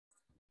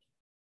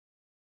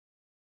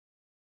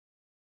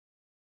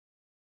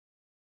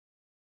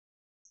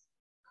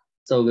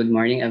So good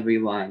morning,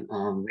 everyone.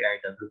 We are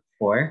the group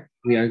 4.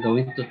 We are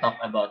going to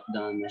talk about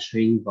the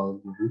measuring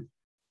volume.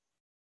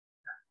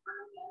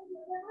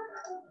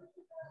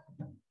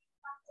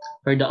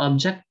 For the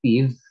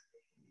objective,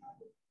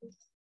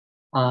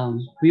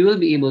 we will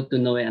be able to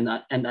know and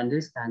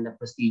understand the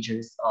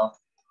procedures of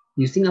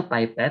using a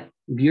pipette,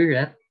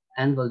 burette,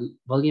 and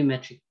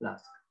volumetric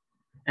flask,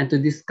 and to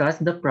discuss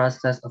the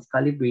process of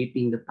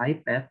calibrating the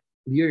pipette,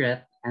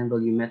 burette, and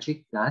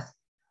volumetric flask,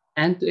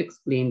 and to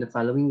explain the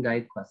following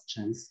guide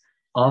questions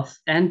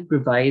and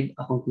provide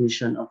a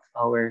conclusion of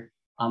our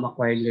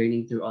acquired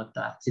learning throughout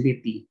the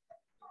activity.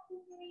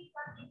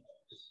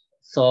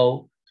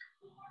 So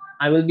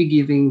I will be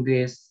giving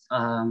this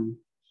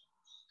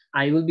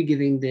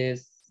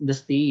the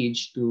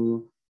stage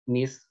to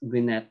Miss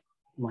Gwyneth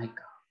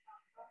Mojica.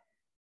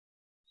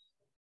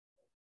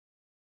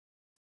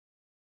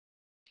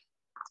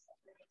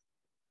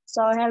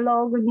 So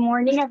hello, good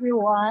morning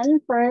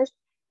everyone. First,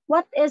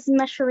 what is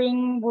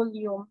measuring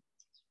volume?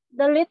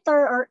 The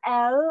liter or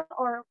L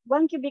or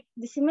 1 cubic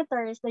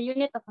decimeter is the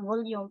unit of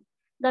volume.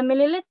 The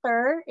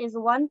milliliter is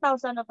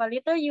 1,000 of a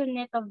liter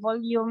unit of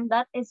volume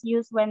that is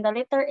used when the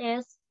liter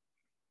is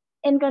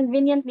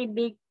inconveniently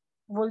big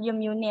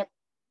volume unit.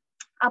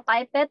 A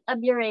pipette, a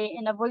burette,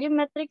 and a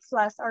volumetric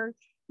flask are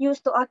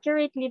used to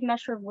accurately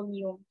measure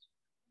volume.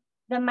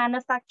 The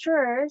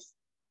manufacturers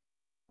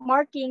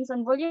markings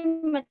on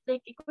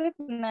volumetric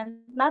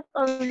equipment not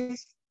only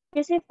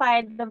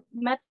specify the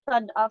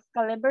method of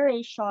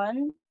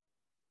calibration,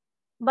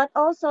 but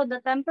also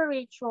the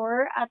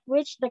temperature at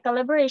which the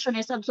calibration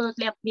is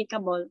absolutely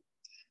applicable.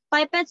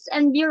 Pipettes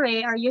and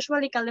burette are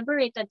usually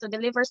calibrated to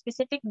deliver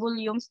specific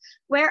volumes,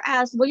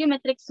 whereas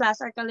volumetric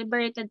flasks are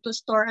calibrated to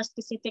store a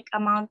specific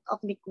amount of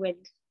liquid.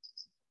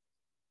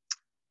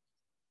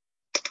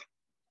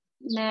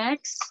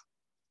 Next.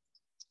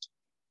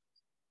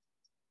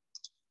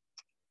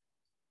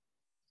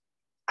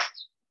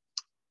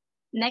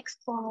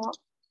 Next po.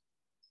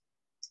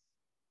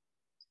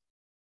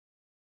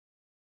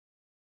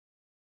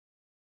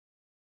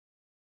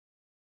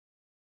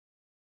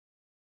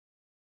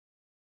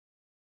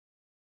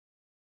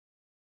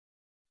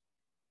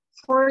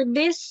 For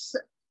this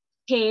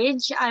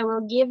page, I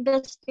will give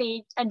the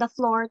stage and the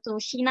floor to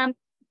Sheena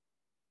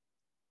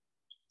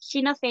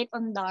Faith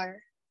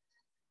Ondar.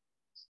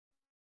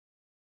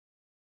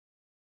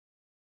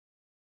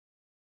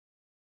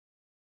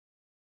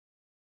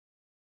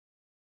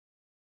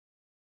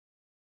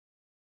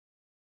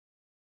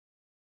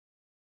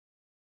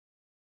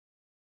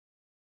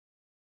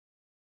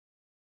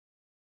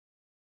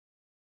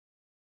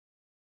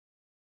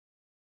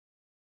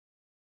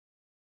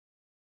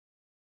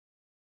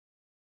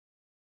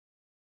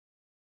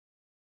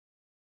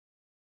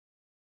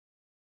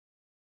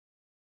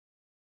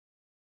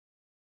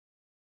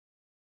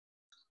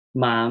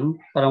 Ma'am,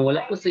 parang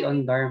wala po si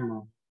Ondar,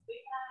 ma'am.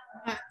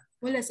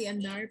 Wala si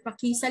Andar.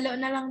 Pakisalo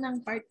na lang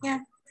ng part niya.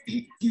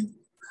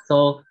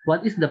 So,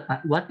 what is a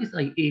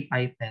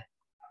pipette?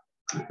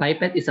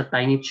 Pipette is a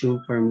tiny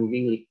tube for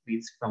moving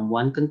liquids from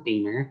one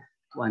container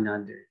to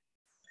another.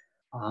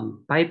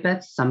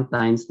 Pipettes,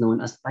 sometimes known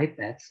as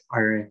pipettes,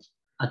 are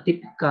a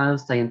typical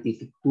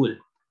scientific tool.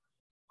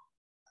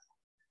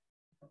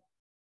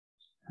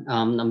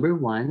 Number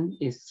one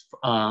is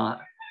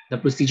the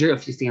procedure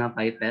of using a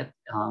pipette.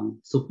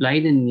 Supply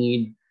the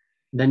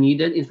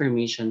needed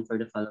information for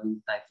the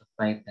following types of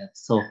pipettes.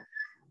 So,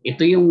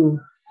 ito yung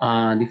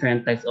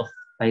different types of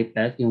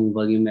pipette, yung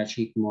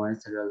volumetric, more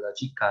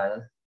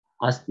serological,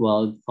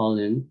 Ostwald,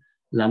 Fallen,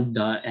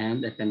 Lambda,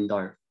 and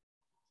Eppendorf.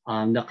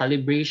 The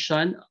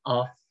calibration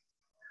of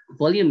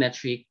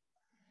volumetric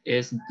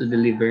is to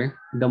deliver,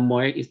 the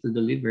more is to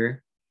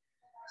deliver,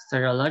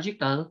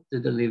 serological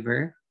to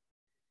deliver,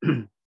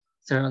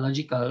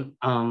 serological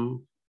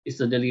is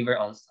to deliver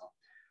also.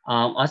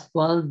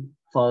 Ostwald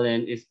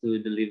Fallen is to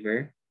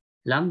deliver,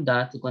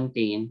 Lambda to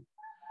contain,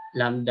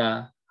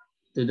 Lambda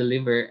to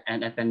deliver,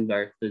 and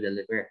Eppendorf to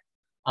deliver.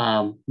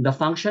 The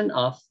function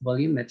of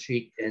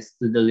volumetric is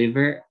to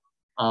deliver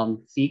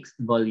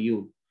fixed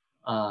volume.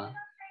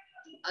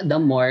 The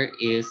more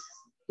is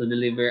to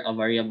deliver a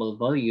variable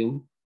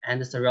volume,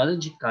 and the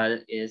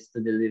serological is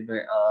to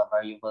deliver a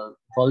variable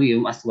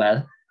volume as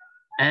well.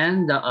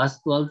 And the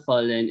Ostwald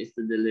Fallen is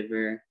to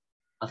deliver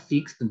a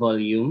fixed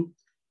volume.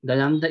 The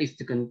lambda is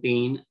to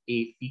contain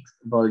a fixed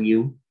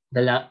volume.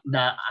 The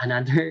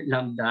another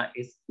lambda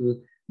is to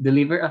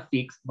deliver a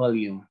fixed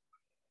volume.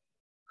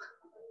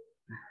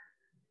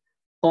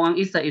 Kung ang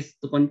isa is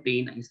to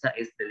contain, ang isa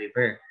is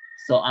deliver.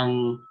 So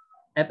ang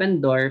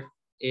Eppendorf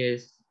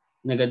is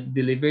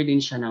nag-deliver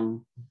din siya ng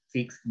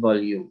fixed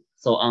volume.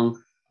 So ang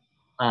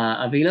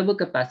available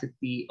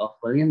capacity of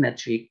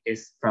volumetric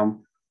is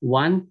from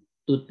 1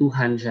 to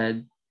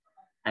 200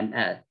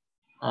 ml.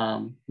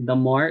 The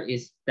more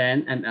is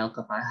 10 ml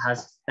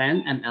has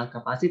 10 ml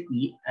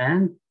capacity,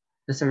 and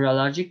the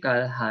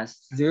serological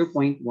has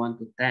 0.1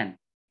 to 10.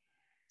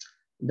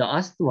 The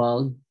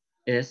Ostwald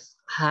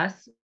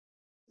has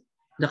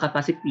the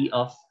capacity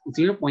of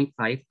 0.5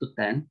 to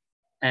 10,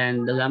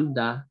 and the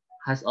lambda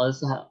has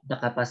also the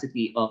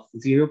capacity of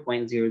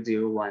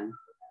 0.001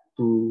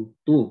 to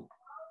 2.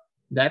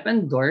 The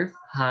Eppendorf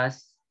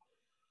has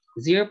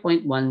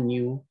 0.1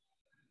 nu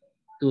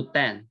to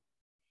 10.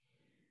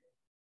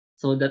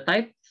 So the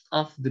types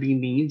of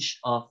drainage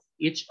of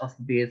each of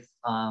these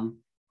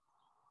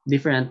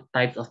different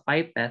types of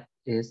pipette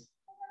is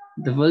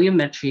the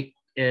volumetric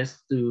is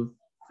to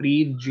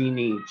free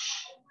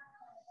drainage.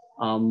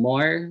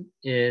 More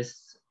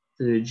is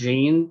to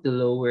drain to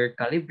lower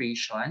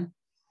calibration.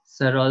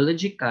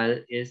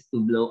 Serological is to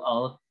blow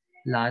out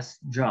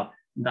last drop.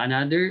 The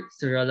another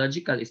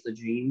serological is to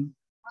drain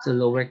to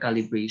lower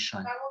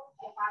calibration.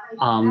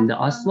 The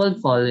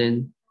Oswald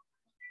Fallen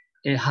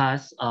it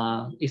has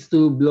is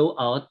to blow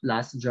out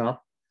last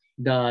drop.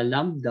 The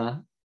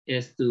lambda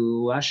is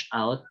to wash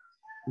out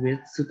with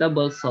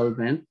suitable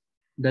solvent.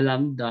 The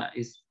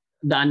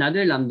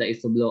another lambda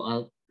is to blow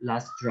out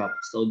last drop.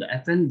 So the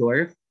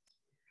Effendorf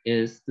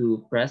is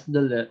to press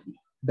the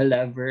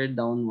lever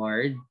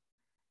downward.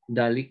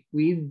 The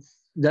liquid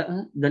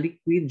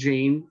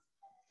drain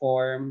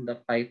form the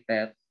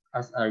pipette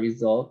as a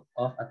result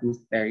of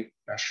atmospheric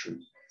pressure.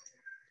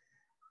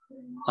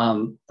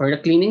 For the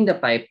cleaning the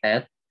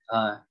pipette,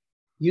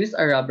 use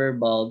a rubber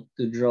bulb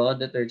to draw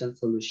detergent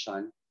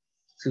solution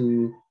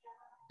to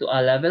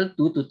a level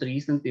 2 to 3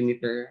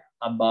 centimeter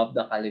above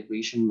the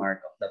calibration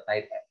mark of the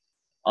pipette.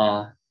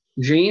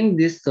 Drain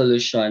this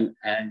solution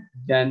and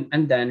then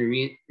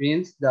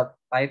rinse the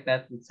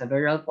pipette with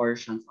several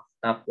portions of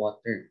tap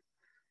water.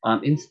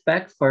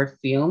 Inspect for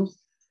films,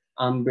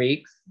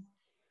 breaks,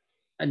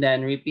 and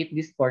then repeat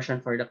this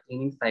portion for the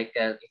cleaning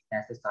cycle if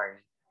necessary.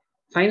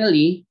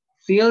 Finally,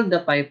 fill the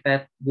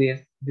pipette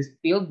with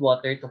distilled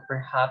water to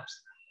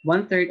perhaps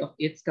 1/3 of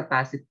its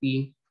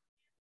capacity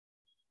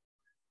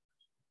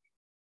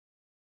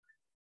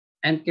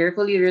and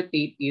carefully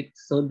rotate it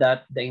so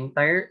that the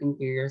entire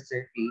interior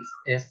surface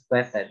is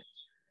wetted.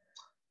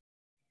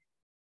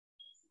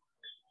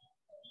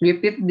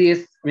 Repeat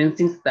this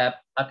rinsing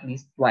step at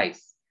least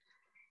twice.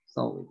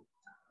 So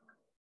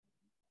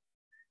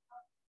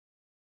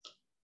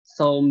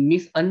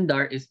Miss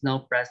Andar is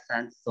now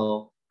present,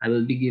 so I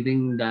will be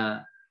giving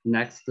the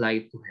next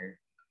slide to her.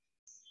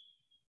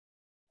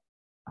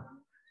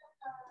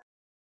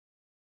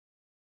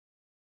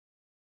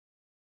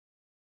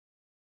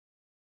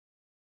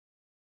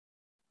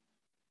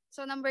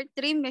 So number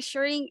 3,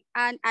 measuring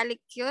an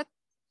aliquot.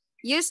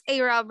 Use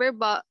a rubber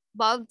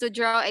bulb to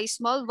draw a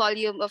small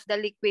volume of the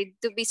liquid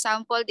to be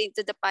sampled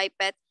into the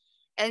pipette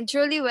and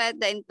truly wet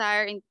the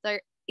entire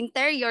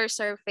interior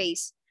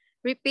surface.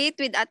 Repeat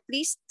with at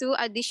least 2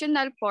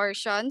 additional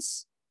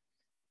portions.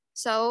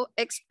 So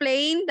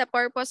explain the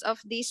purpose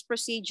of this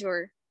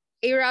procedure.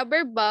 A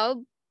rubber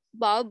bulb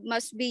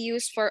must be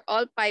used for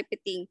all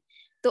pipetting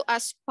to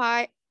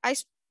aspirate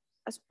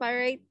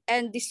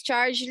and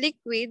discharge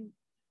liquid.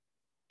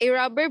 A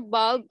rubber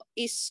bulb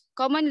is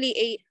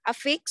commonly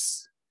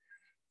affixed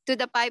to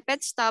the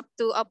pipette stop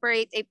to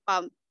operate a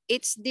pump.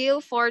 It's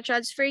deal for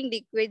transferring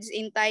liquids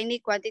in tiny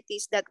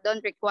quantities that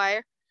don't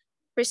require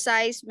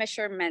precise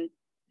measurement.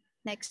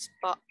 Next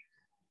po.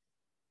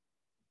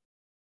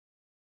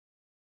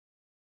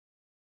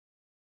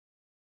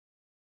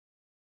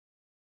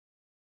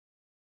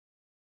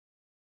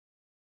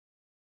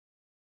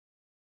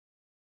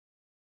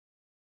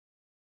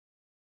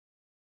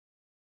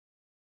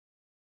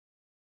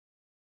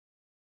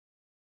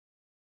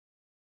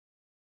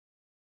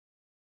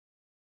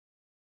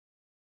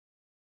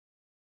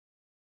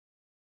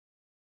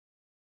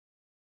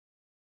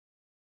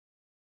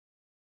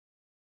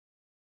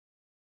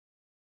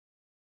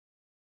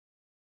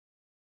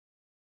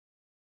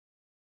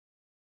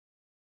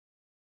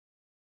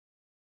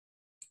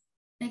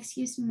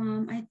 Excuse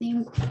ma'am, I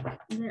think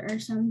there are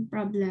some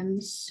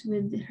problems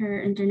with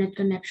her internet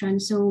connection.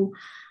 So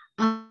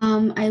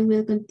I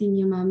will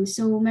continue ma'am.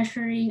 So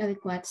measuring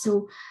aliquot.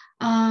 So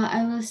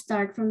I will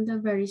start from the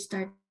very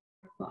start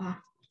po.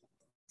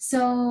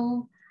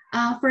 So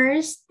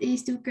first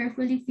is to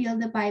carefully fill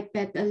the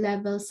pipette a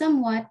level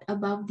somewhat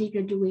above the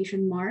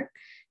graduation mark.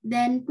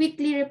 Then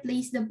quickly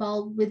replace the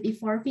bulb with a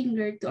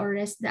forefinger to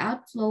arrest the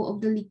outflow of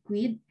the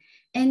liquid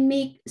and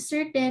make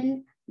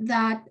certain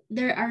that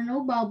there are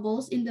no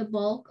bubbles in the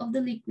bulk of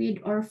the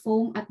liquid or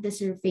foam at the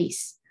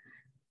surface.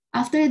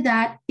 After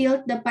that,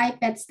 tilt the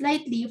pipette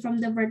slightly from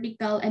the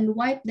vertical and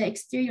wipe the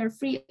exterior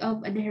free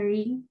of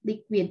adhering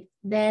liquid.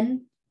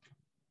 Then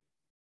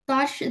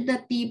touch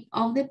the tip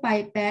of the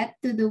pipette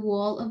to the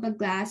wall of a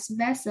glass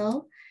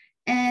vessel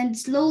and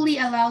slowly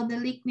allow the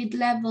liquid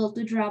level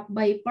to drop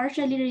by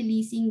partially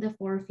releasing the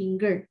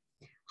forefinger.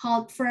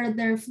 Halt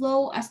further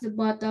flow as the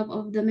bottom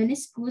of the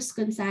meniscus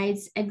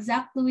coincides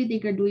exactly with the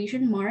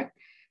graduation mark.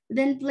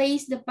 Then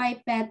place the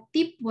pipette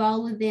tip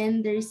well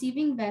within the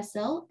receiving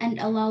vessel and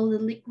allow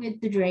the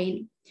liquid to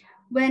drain.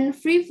 When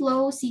free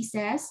flow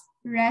ceases,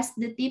 rest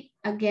the tip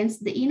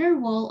against the inner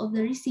wall of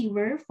the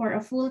receiver for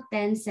a full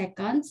 10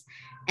 seconds.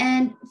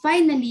 And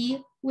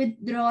finally,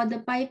 withdraw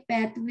the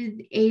pipette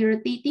with a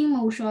rotating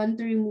motion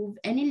to remove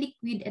any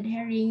liquid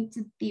adhering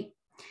to the tip.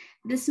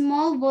 The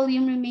small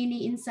volume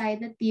remaining inside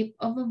the tip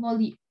of a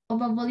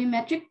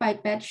volumetric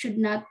pipette should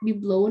not be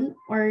blown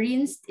or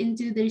rinsed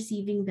into the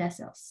receiving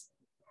vessels.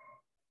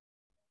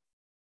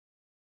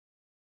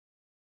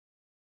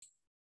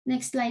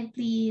 Next slide,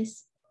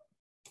 please.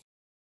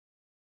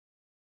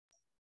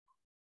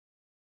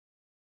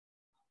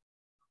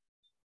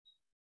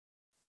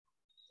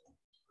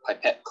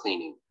 Pipette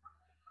cleaning.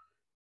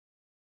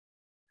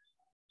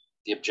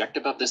 The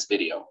objective of this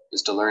video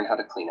is to learn how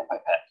to clean a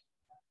pipette.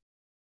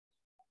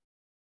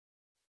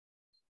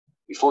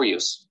 Before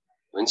use,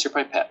 rinse your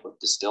pipette with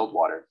distilled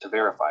water to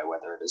verify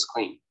whether it is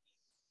clean.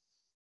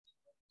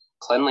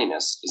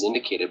 Cleanliness is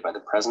indicated by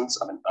the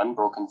presence of an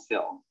unbroken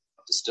film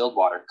of distilled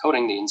water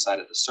coating the inside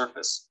of the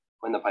surface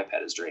when the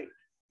pipette is drained.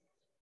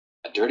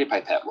 A dirty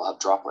pipette will have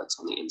droplets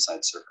on the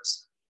inside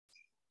surface.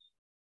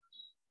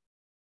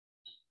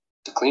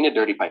 To clean a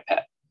dirty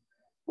pipette,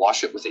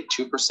 wash it with a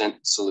 2%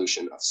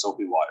 solution of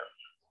soapy water.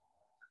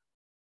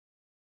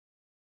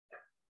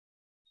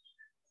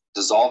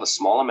 Dissolve a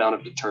small amount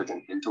of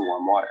detergent into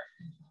warm water.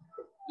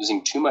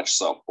 Using too much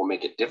soap will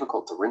make it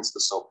difficult to rinse the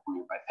soap from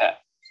your pipette,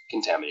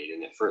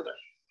 contaminating it further.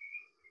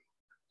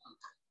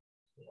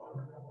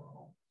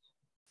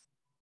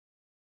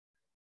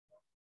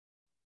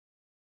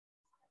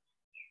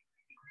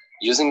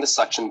 Using the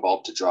suction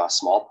bulb to draw a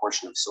small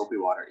portion of soapy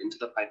water into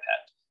the pipette,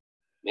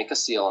 make a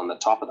seal on the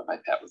top of the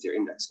pipette with your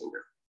index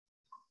finger.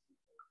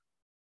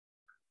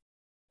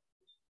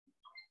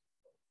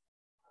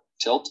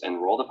 Tilt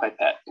and roll the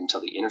pipette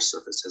until the inner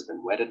surface has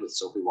been wetted with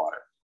soapy water,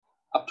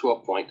 up to a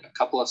point a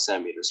couple of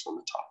centimeters from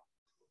the top.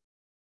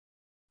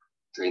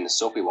 Drain the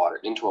soapy water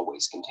into a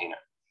waste container.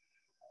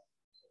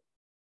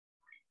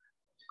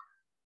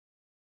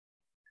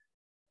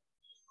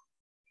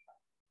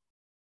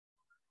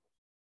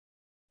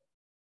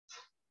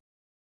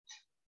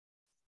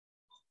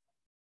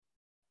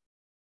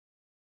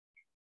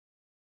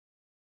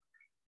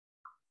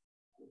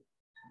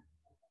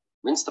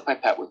 Rinse the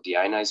pipette with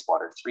deionized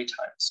water 3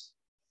 times.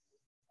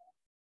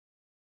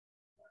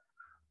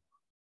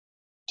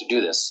 To do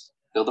this,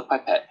 fill the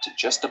pipette to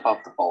just above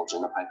the bulge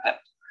in the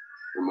pipette.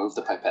 Remove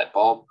the pipette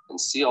bulb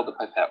and seal the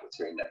pipette with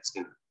your index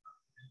finger.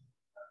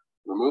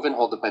 Remove and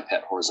hold the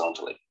pipette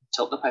horizontally.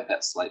 Tilt the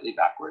pipette slightly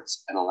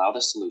backwards and allow the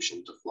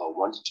solution to flow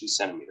 1 to 2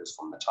 centimeters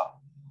from the top.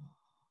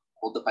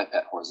 Hold the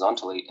pipette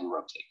horizontally and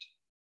rotate.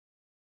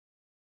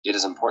 It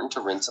is important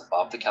to rinse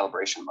above the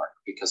calibration mark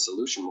because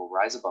solution will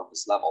rise above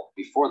this level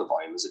before the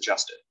volume is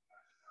adjusted.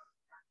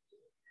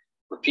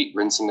 Repeat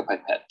rinsing the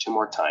pipette 2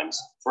 more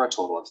times for a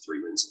total of 3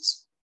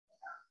 rinses.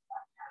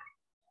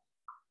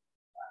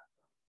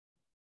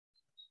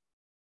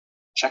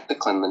 Check the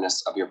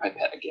cleanliness of your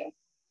pipette again.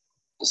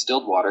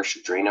 Distilled water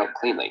should drain out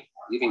cleanly,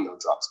 leaving no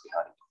drops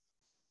behind.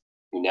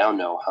 You now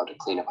know how to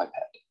clean a pipette.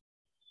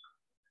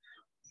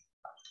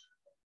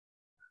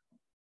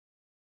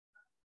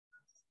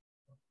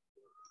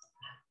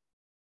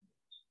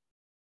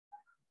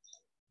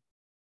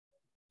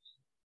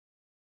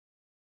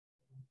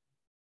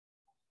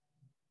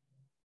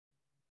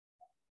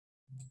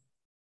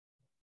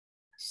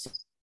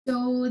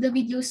 So the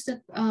videos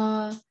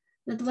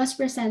that was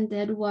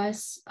presented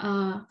was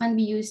can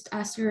be used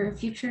as your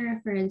future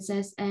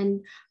references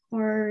and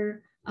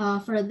for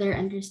further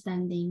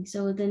understanding.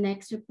 So the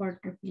next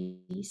reporter,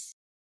 please.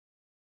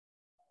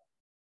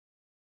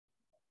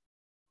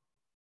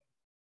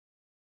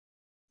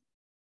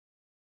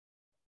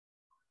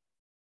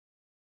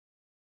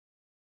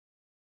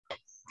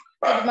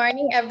 Good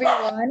morning,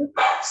 everyone.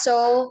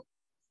 So,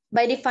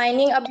 by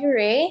defining a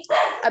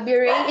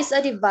burette is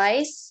a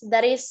device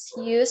that is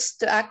used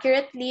to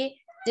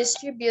accurately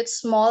distribute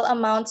small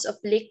amounts of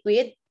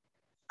liquid,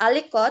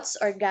 aliquots,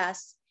 or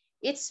gas.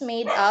 It's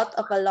made out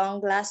of a long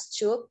glass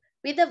tube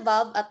with a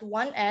valve at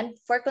one end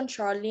for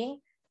controlling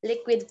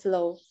liquid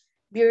flow.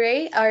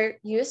 Burettes are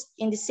used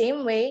in the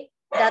same way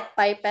that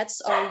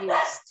pipettes are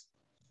used.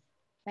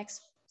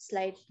 Next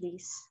slide,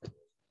 please.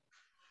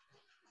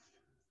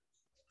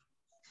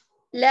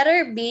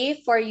 Letter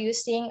B for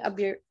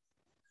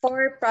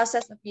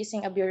process of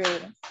using a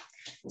burette.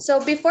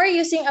 So before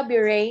using a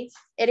burette,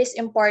 it is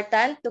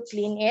important to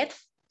clean it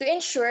to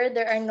ensure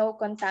there are no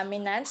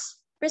contaminants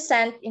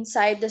present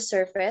inside the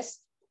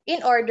surface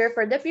in order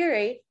for the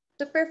burette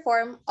to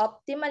perform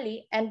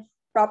optimally and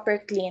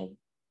proper clean.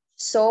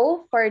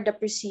 So for the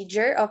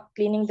procedure of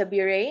cleaning the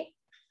burette,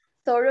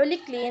 thoroughly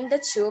clean the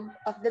tube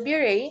of the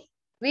burette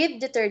with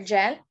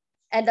detergent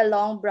and a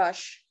long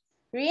brush.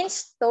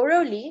 Rinse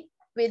thoroughly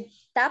with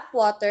tap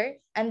water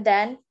and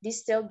then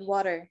distilled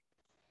water.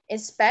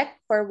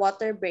 Inspect for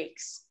water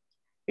breaks.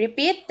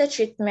 Repeat the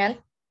treatment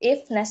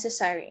if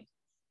necessary.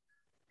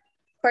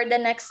 For the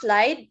next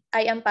slide,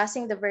 I am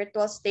passing the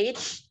virtual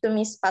stage to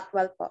Ms.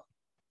 Patwal po.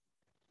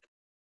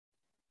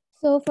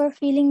 So for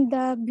filling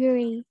the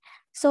burette,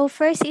 so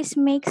first is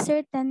make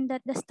certain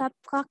that the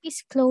stopcock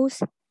is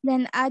closed,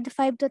 then add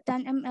 5 to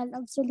 10 ml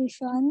of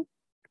solution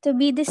to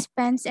be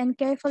dispensed and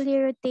carefully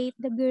rotate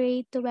the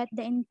burette to wet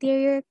the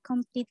interior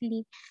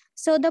completely.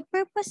 So the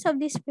purpose of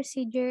this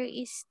procedure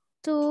is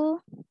to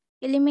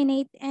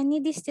Eliminate any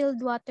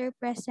distilled water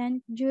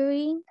present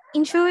during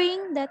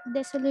ensuring that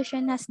the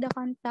solution has the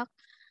contact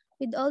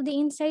with all the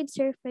inside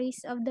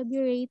surface of the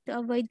burette to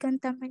avoid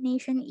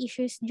contamination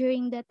issues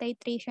during the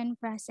titration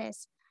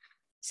process.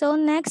 So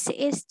next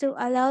is to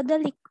allow the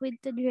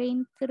liquid to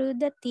drain through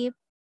the tip.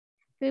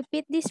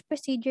 Repeat this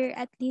procedure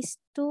at least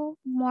 2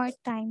 more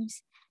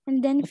times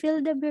and then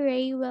fill the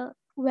burette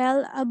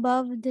well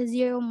above the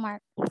zero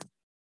mark.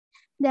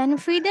 Then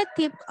free the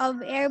tip of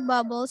air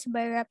bubbles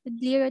by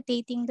rapidly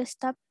rotating the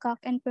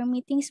stopcock and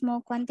permitting small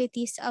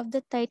quantities of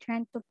the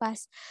titrant to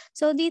pass.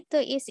 So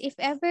dito is if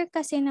ever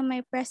kasi na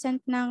may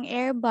present ng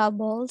air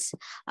bubbles,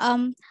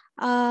 ang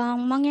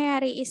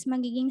mangyayari is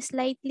magiging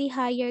slightly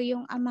higher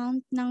yung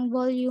amount ng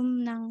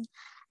volume ng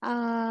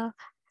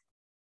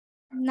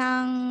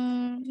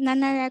na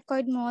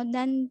na-record mo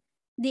than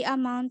the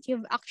amount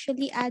you've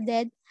actually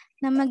added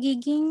na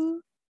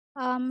magiging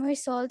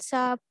result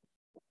sa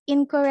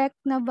incorrect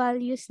na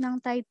values ng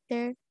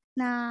titer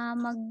na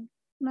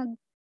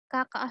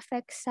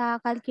magkaka-affect sa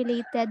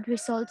calculated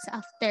results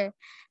after.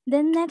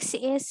 Then next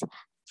is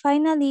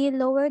finally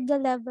lower the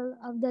level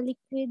of the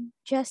liquid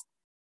just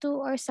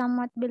to or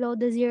somewhat below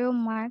the zero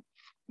mark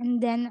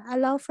and then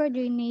allow for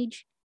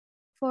drainage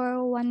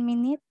for 1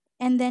 minute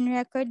and then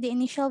record the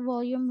initial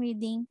volume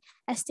reading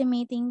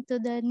estimating to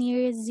the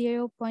nearest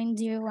 0.01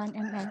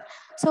 ml.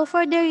 So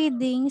for the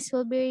readings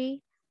will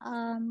be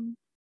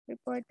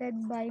reported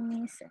by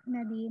Ms.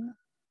 Nadine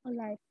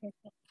Olarte.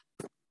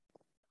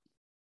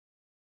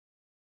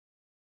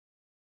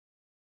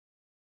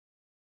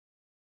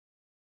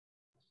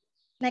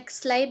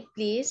 Next slide,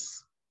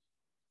 please.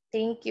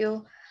 Thank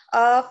you.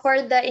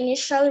 For the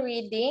initial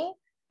reading,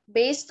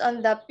 based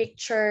on the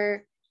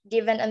picture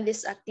given on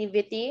this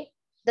activity,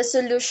 the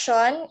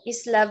solution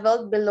is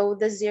leveled below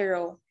the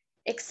zero,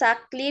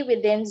 exactly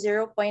within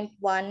 0.1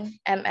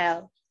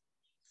 ml.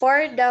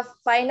 For the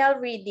final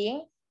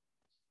reading,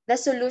 the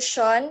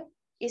solution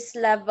is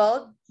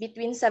leveled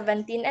between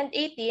 17 and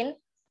 18,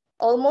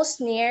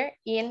 almost near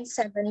in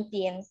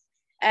 17.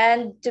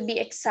 And to be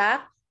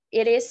exact,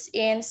 it is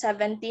in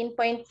 17.2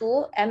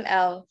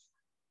 ml.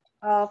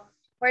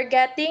 For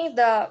getting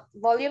the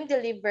volume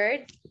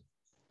delivered,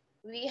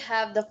 we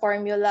have the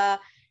formula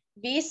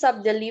V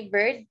sub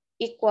delivered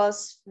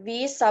equals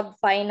V sub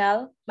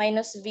final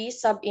minus V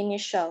sub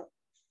initial.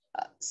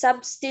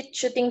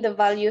 Substituting the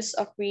values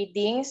of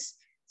readings,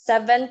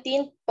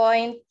 17.2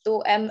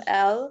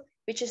 ml,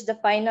 which is the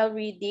final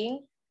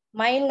reading,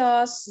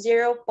 minus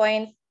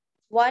 0.1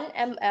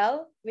 ml,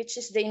 which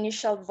is the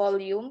initial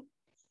volume,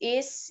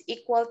 is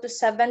equal to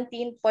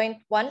 17.1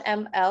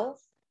 ml.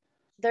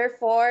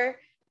 Therefore,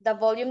 the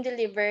volume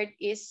delivered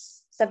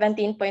is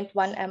 17.1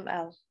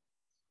 ml.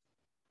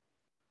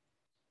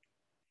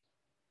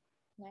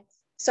 Next.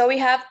 So we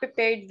have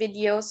prepared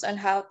videos on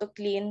how to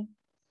clean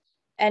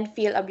and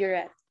fill a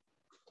burette.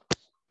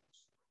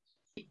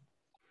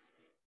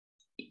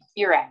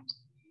 Burette.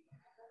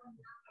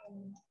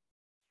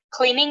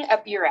 Cleaning a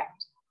burette.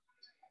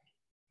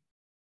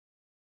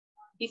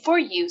 Before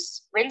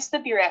use, rinse the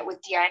burette with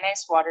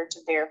deionized water to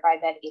verify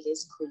that it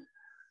is clean.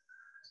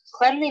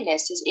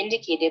 Cleanliness is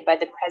indicated by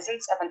the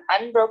presence of an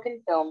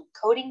unbroken film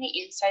coating the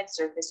inside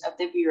surface of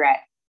the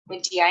burette when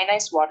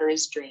deionized water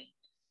is drained.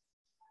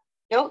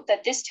 Note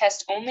that this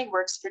test only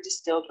works for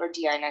distilled or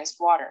deionized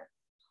water.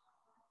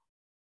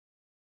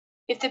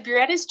 If the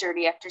burette is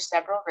dirty after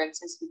several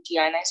rinses with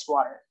deionized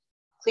water,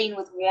 clean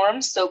with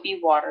warm, soapy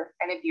water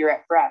and a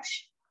burette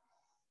brush.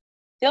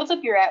 Fill the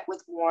burette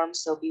with warm,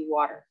 soapy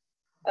water.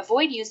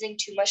 Avoid using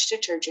too much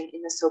detergent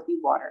in the soapy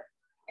water,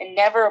 and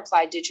never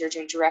apply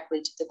detergent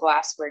directly to the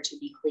glassware to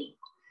be cleaned,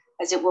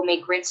 as it will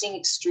make rinsing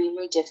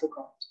extremely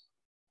difficult.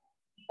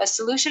 A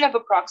solution of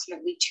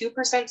approximately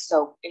 2%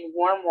 soap in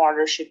warm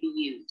water should be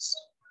used.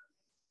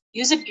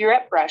 Use a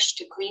burette brush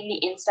to clean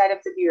the inside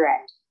of the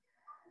burette,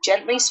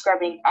 gently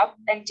scrubbing up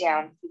and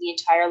down for the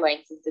entire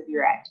length of the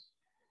burette.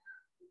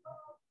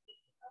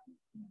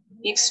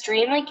 Be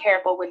extremely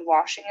careful when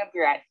washing a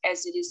burette,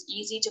 as it is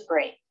easy to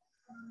break.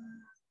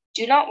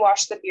 Do not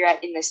wash the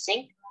burette in the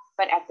sink,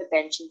 but at the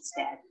bench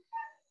instead.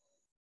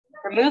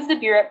 Remove the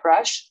burette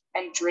brush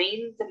and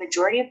drain the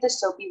majority of the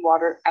soapy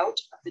water out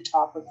of the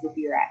top of the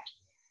burette.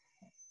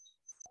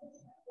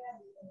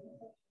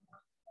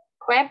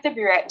 Clamp the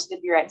burette to the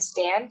burette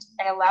stand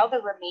and allow the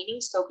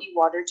remaining soapy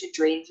water to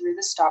drain through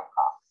the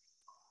stopcock.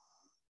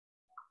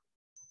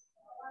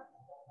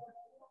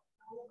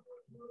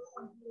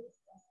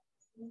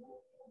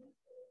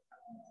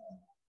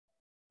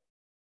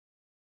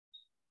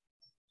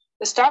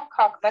 The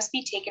stopcock must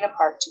be taken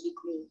apart to be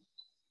cleaned.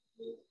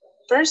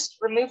 First,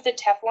 remove the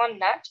Teflon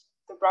nut,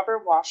 the rubber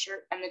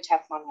washer, and the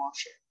Teflon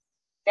washer.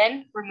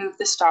 Then, remove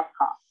the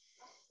stopcock.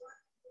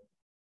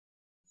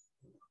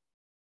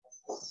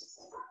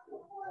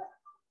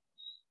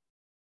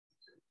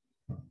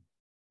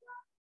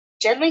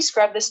 Gently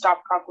scrub the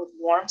stopcock with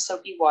warm,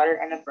 soapy water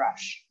and a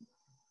brush.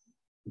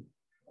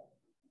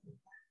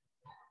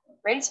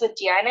 Rinse with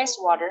deionized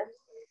water.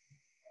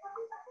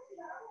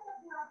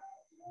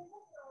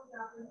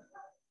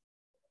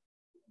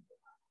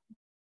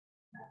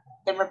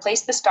 Then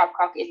replace the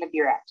stopcock in the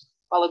burette,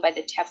 followed by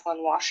the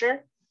Teflon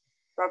washer,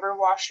 rubber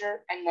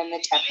washer, and then the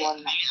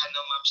Teflon nut.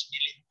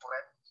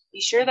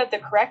 Be sure that the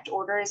correct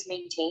order is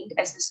maintained,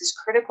 as this is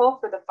critical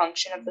for the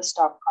function of the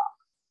stopcock.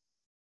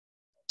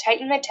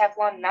 Tighten the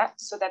Teflon nut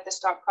so that the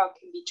stopcock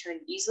can be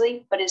turned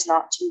easily but is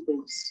not too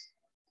loose.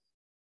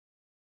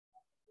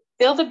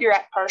 Fill the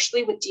burette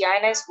partially with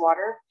deionized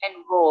water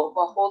and roll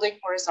while holding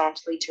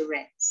horizontally to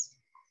rinse.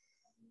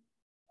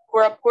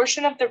 Pour a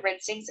portion of the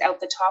rinsings out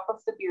the top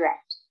of the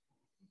burette.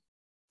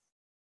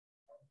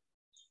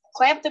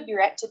 Clamp the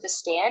burette to the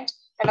stand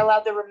and allow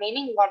the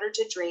remaining water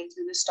to drain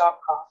through the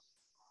stopcock.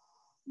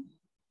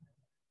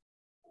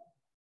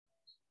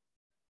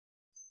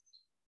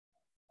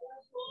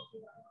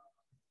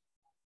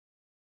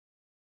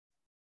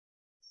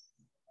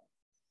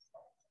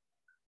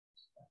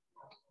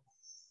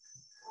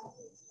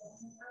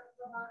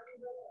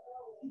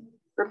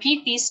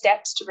 Repeat these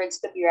steps to rinse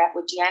the burette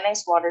with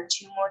deionized water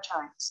 2 more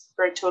times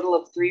for a total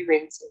of 3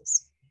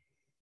 rinses.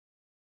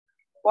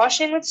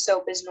 Washing with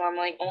soap is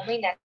normally only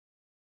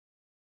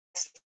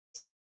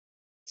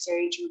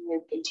necessary to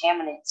remove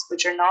contaminants,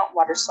 which are not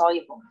water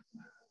soluble.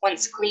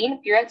 Once clean,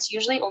 burettes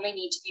usually only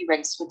need to be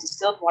rinsed with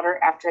distilled water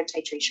after a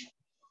titration.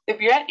 The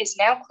burette is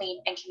now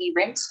clean and can be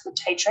rinsed with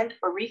titrant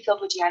or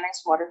refilled with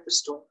deionized water for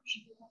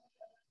storage.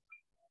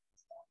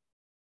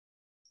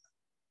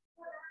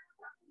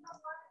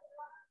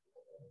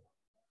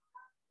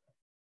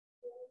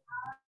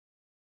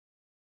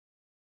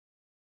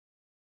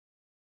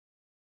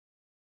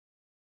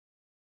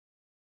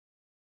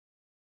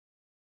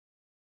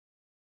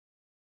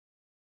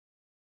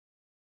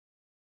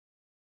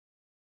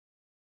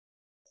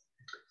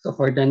 So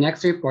for the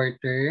next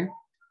reporter,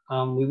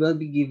 we will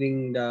be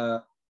giving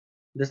the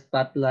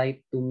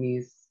spotlight to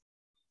Miss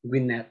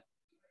Gwyneth.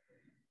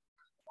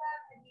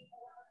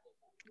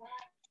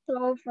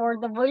 So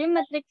for the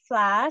volumetric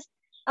flask,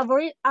 a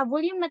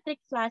volumetric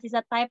flask is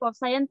a type of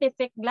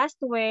scientific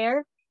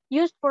glassware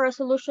used for a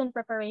solution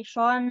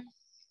preparation.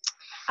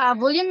 A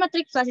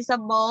volumetric flask is a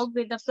bulb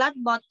with a flat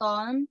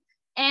bottom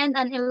and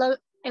an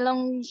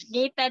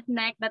elongated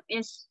neck that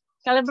is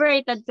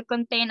calibrated to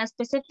contain a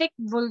specific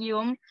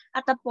volume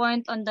at a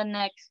point on the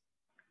neck.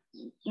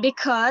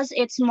 Because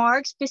its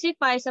mark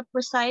specifies a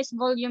precise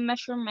volume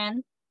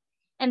measurement,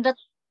 and that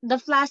the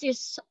flask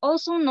is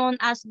also known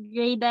as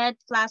graded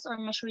flask or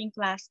measuring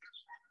flask.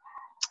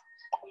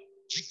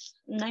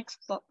 Next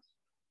po.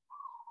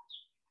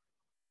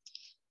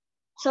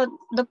 So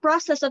the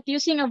process of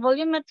using a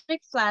volumetric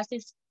flask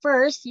is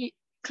first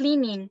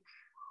cleaning.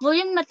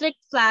 Volumetric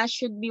flask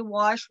should be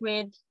washed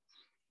with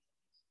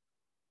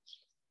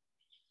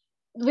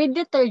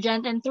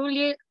detergent and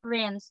thoroughly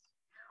rinsed.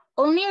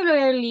 Only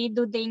rarely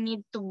do they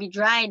need to be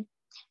dried.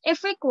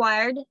 If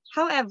required,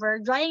 however,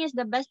 drying is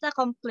the best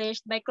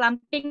accomplished by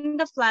clamping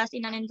the flask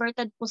in an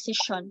inverted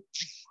position.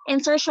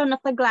 Insertion of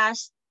a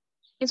glass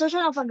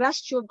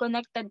tube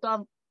connected to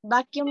a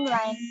vacuum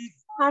line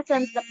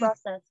hastens the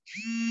process.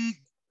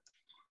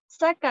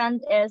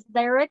 Second is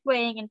direct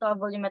weighing into a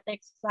volumetric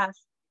flask.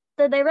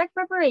 The direct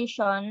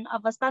preparation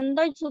of a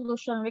standard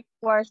solution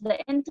requires the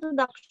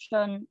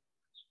introduction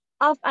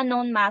of a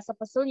known mass of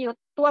a solute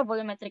to a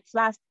volumetric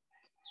flask.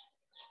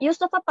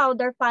 Use of a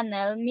powder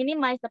funnel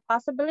minimizes the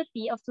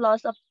possibility of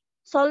loss of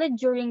solid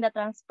during the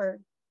transfer.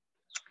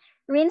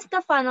 Rinse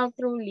the funnel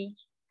thoroughly.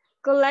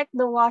 Collect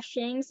the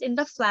washings in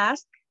the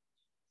flask.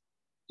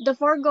 The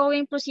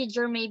foregoing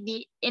procedure may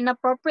be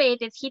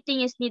inappropriate if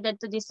heating is needed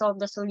to dissolve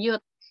the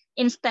solute.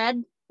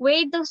 Instead,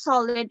 weigh the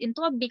solid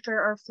into a beaker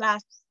or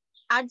flask.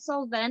 Add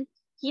solvent,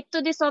 heat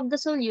to dissolve the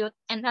solute,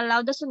 and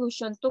allow the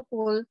solution to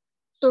cool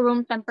to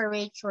room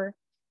temperature.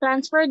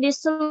 Transfer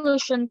this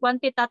solution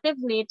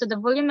quantitatively to the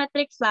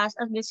volumetric flask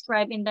as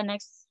described in the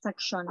next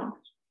section.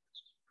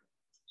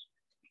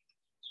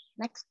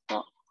 Next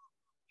po.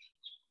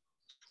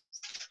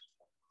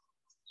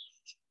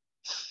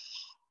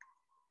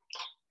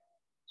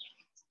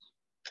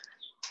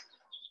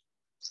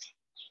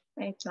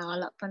 Wait lang,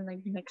 wala pa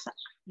nag-next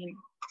section.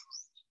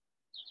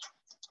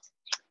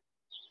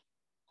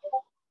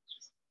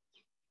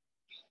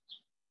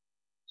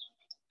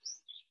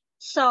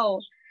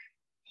 So,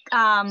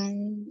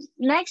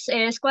 next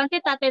is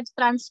quantitative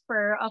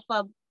transfer of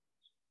a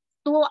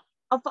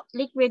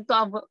liquid to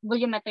a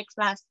volumetric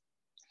flask.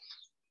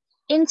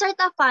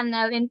 Insert a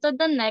funnel into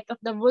the neck of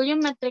the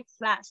volumetric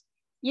flask.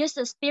 Use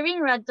a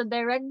steering rod to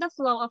direct the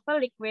flow of a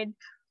liquid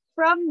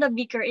from the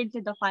beaker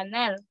into the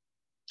funnel.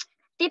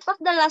 Tip of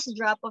the last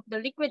drop of the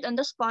liquid on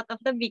the spot of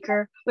the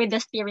beaker with the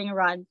steering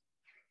rod.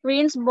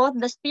 Rinse both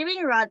the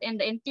steering rod and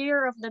the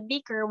interior of the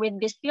beaker with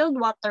distilled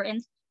water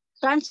and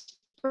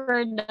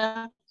transfer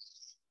the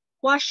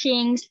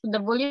washings to the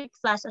volumetric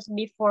flask as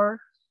before.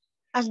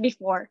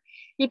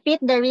 Repeat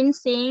the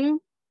rinsing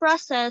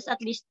process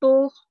at least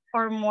 2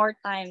 or more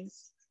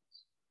times.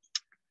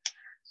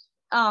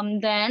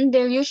 Then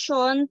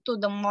dilution to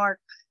the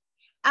mark.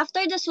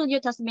 After the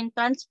solute has been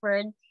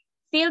transferred,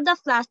 fill the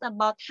flask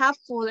about half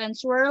full and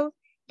swirl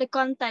the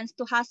contents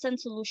to hasten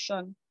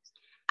solution.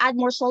 Add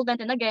more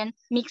solvent and again,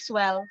 mix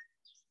well.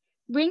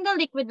 Bring the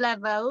liquid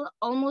level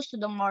almost to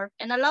the mark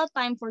and allow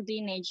time for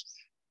drainage.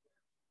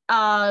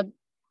 1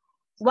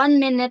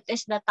 minute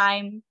is the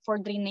time for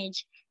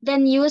drainage.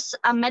 Then use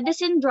a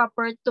medicine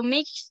dropper to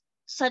make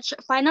such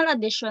final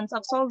additions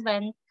of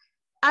solvent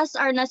as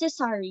are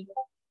necessary.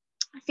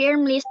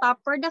 Firmly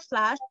stopper the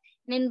flask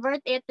and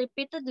invert it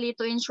repeatedly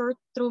to ensure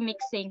true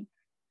mixing.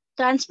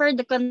 Transfer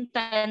the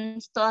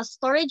contents to a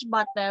storage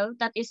bottle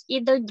that is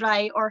either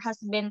dry or has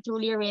been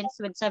truly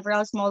rinsed with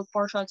several small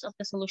portions of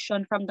the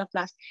solution from the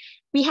flask.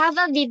 We have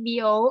a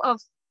video of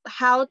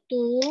how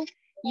to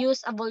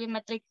use a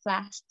volumetric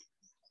flask.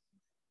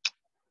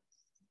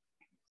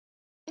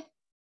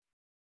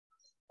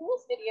 In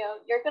this video,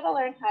 you're going to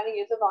learn how to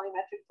use a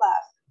volumetric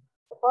flask.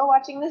 Before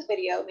watching this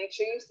video, make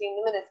sure you've seen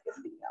the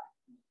meniscus video.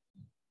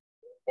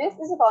 This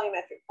is a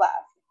volumetric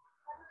flask.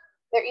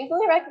 They're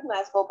easily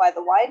recognizable by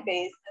the wide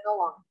base and the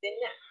long, thin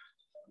neck.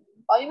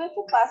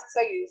 Volumetric flasks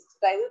are used to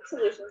dilute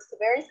solutions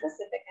to very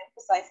specific and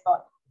precise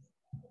volumes.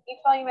 Each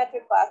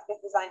volumetric flask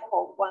is designed to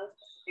hold one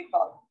specific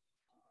volume.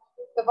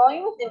 The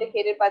volume is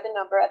indicated by the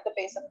number at the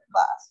base of the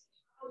flask.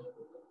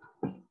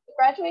 The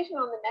graduation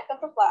on the neck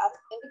of the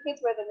flask indicates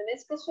where the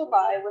meniscus should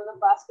lie when the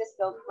flask is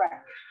filled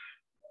correctly.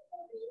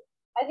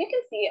 As you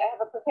can see, I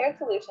have a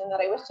prepared solution that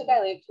I wish to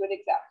dilute to an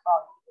exact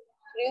volume.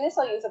 To do this,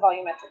 I'll use a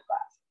volumetric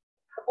flask.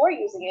 Before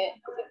using it,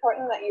 it's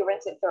important that you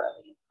rinse it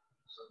thoroughly.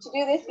 To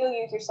do this, you'll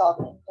use your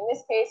solvent. In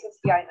this case, it's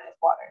deionized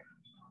water.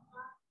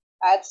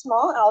 Add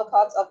small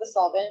aliquots of the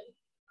solvent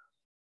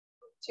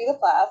to the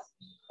flask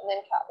and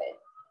then cap it.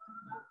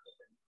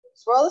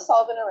 Swirl the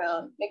solvent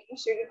around, making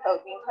sure to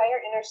coat the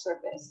entire inner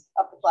surface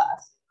of the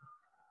flask.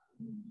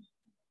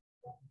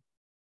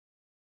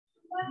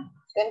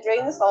 Then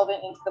drain the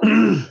solvent into the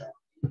water.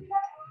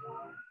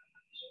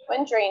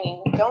 When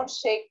draining, don't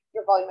shake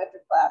your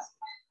volumetric flask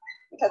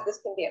because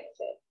this can damage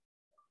it.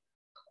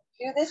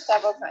 Do this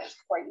several times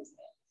before using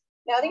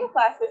it. Now that your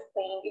flask is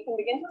clean, you can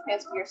begin to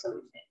transfer your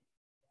solution.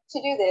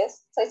 To do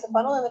this, place a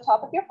funnel in the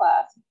top of your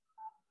flask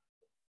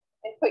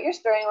and put your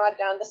stirring rod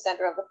down the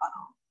center of the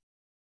funnel.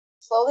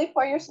 Slowly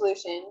pour your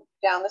solution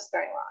down the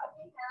stirring rod.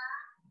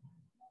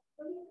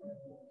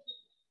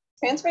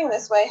 Transferring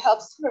this way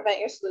helps to prevent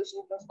your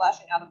solution from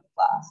splashing out of the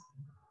flask.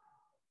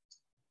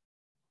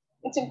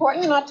 It's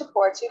important not to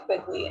pour too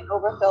quickly and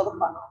overfill the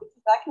funnel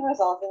because that can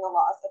result in the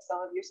loss of some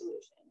of your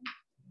solution.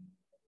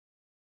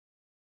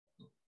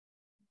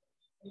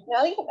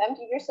 Now that you've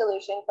emptied your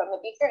solution from the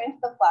beaker into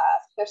the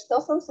flask, there's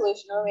still some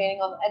solution remaining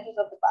on the edges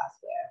of the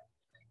glassware.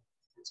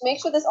 To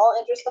make sure this all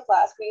enters the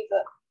flask, we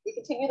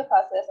continue the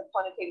process of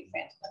quantitative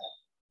transfer.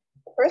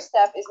 The first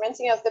step is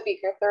rinsing out the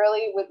beaker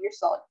thoroughly with your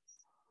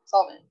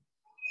solvent.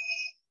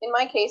 In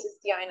my case,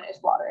 it's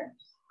deionized water.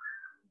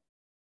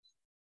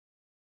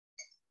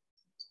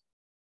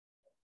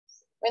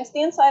 Rinse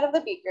the inside of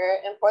the beaker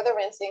and pour the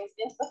rinsings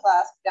into the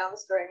flask down the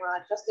stirring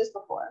rod just as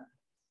before.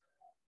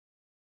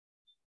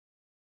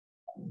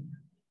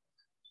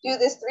 Do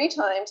this 3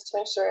 times to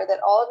ensure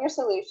that all of your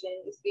solution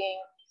is being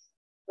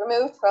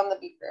removed from the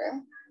beaker.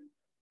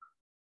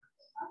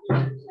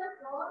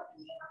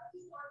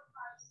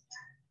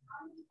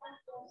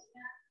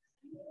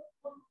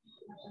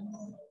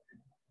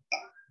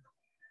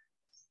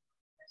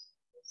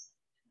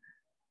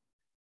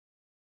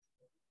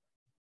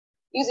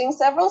 Using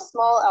several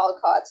small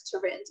aliquots to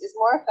rinse is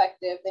more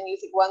effective than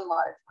using one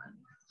large one.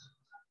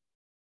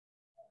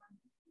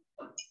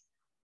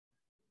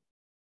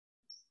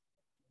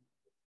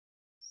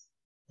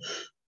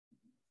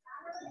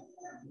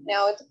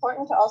 Now it's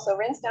important to also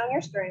rinse down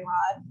your stirring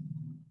rod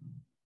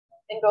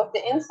in both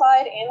the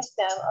inside and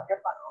stem of your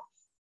funnel.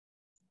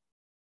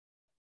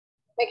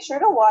 Make sure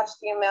to watch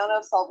the amount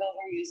of solvent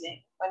you're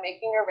using when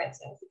making your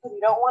rinsing because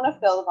you don't want to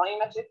fill the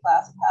volumetric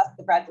flask past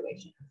the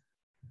graduation.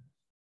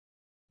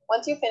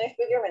 Once you've finished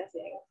with your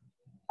rinsing,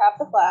 cap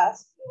the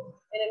flask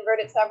and invert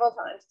it several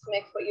times to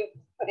mix what you've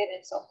put it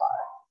in so far.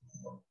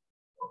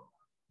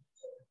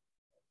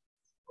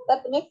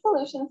 Let the mixed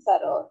solution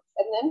settle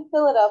and then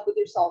fill it up with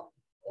your solvent.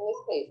 In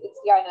this case, it's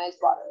deionized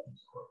water.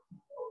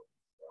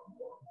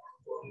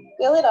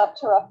 Fill it up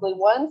to roughly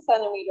 1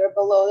 centimeter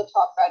below the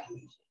top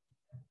graduation.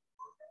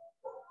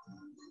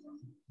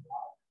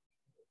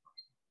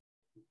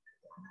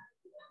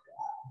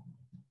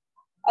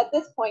 At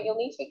this point, you'll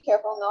need to be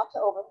careful not to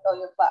overfill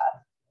your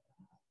flask.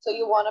 So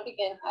you'll want to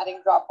begin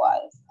adding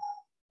dropwise.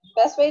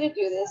 The best way to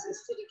do this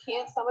is to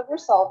decant some of your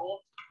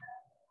solvent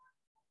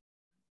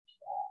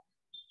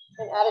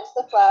and add it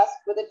to the flask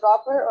with a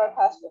dropper or a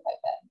pasture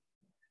pipette.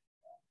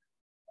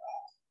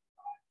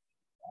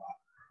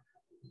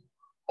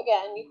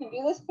 Again, you can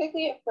do this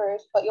quickly at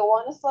first, but you'll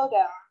want to slow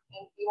down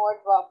and be more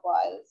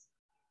dropwise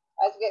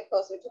as you get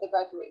closer to the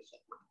graduation.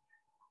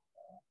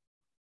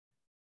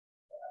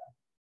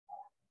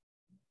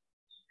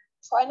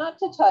 Try not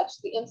to touch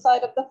the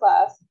inside of the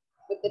flask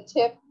with the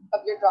tip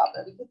of your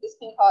dropper because this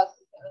can cause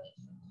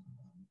contamination.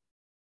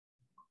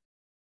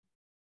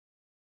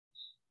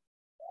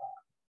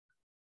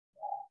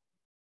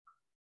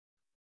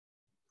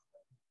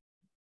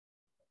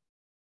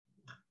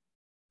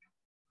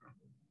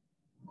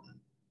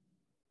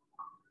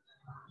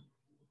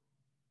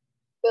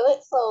 Fill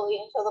it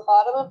slowly until the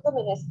bottom of the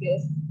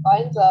meniscus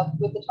lines up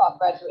with the top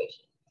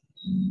graduation.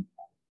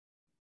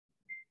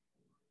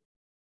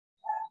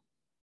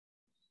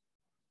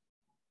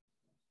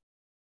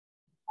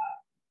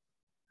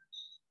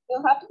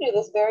 You'll have to do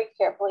this very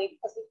carefully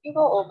because if you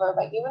go over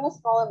by even a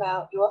small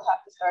amount, you will have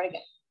to start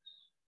again.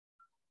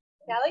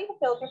 Now that you've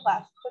filled your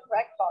flask with the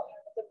correct volume,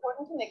 it's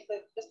important to mix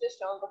it just as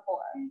shown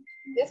before.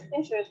 This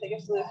ensures that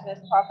your solution is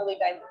properly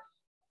diluted.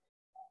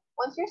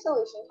 Once your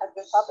solution has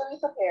been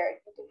properly prepared,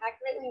 you can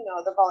accurately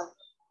know the volume.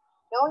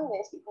 Knowing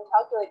this, you can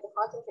calculate the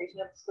concentration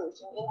of the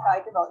solution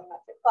inside your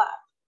volumetric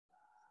flask.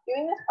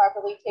 Doing this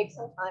properly takes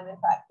some time and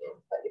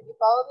practice, but if you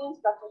follow the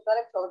instructions that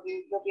I've told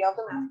you, you'll be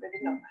able to master it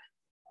in no time.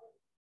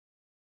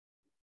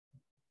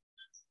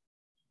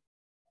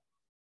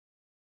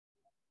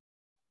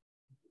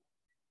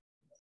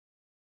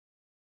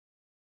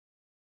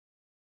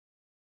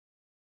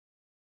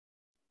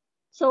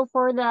 So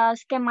for the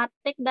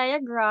schematic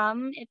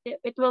diagram,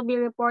 it will be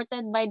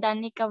reported by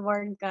Danica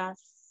Vargas.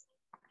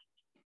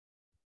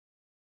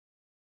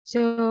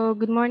 So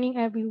good morning,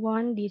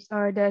 everyone. These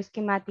are the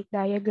schematic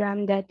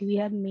diagram that we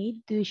have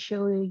made to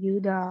show you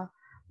the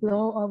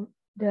flow of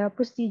the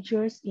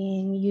procedures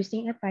in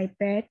using a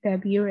pipette, the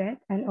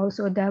burette, and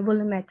also the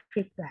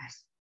volumetric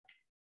flask.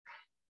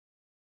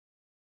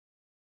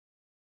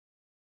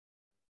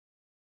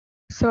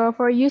 So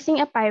for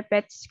using a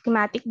pipette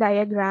schematic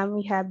diagram,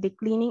 we have the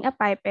cleaning a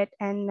pipette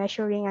and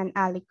measuring an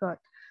aliquot.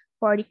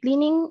 For the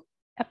cleaning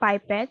a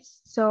pipette,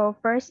 so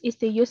first is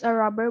to use a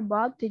rubber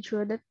bulb to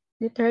draw the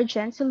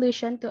detergent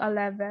solution to a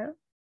level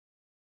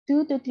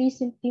 2 to 3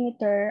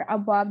 centimeter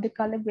above the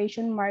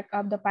calibration mark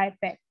of the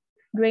pipette.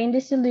 Drain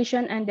the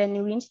solution and then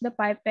rinse the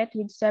pipette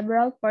with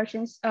several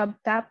portions of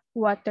tap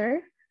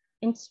water.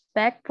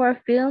 Inspect for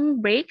film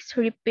breaks.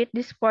 Repeat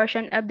this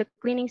portion of the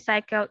cleaning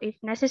cycle if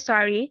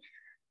necessary.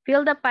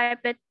 Fill the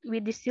pipette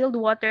with distilled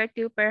water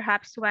to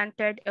perhaps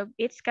 1/3 of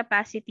its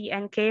capacity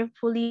and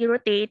carefully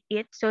rotate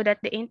it so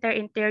that the entire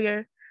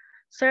interior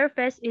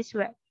surface is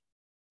wet.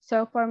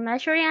 So for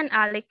measuring an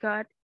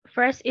aliquot,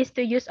 first is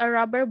to use a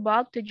rubber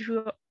bulb to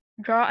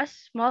draw a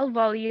small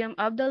volume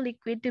of the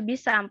liquid to be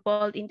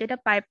sampled into the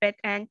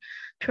pipette and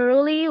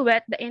thoroughly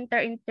wet the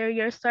entire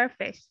interior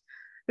surface.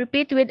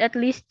 Repeat with at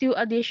least 2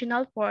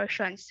 additional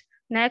portions.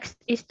 Next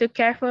is to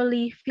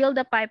carefully fill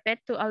the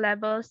pipette to a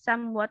level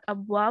somewhat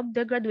above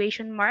the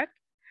graduation mark,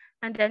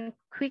 and then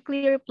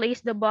quickly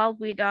replace the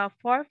bulb with a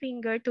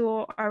forefinger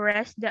to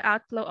arrest the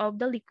outflow of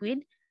the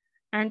liquid,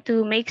 and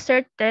to make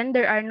certain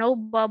there are no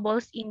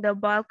bubbles in the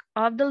bulk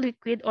of the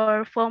liquid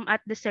or foam at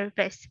the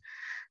surface.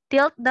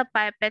 Tilt the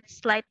pipette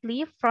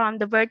slightly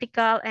from the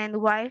vertical and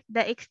wipe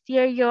the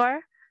exterior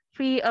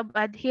free of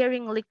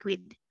adhering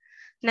liquid.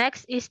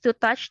 Next is to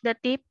touch the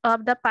tip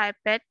of the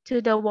pipette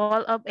to the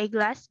wall of a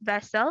glass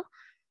vessel,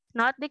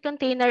 not the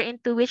container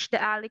into which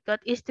the aliquot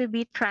is to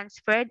be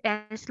transferred,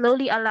 and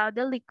slowly allow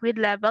the liquid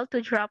level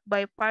to drop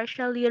by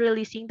partially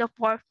releasing the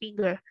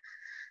forefinger.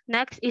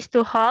 Next is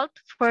to halt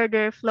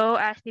further flow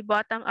as the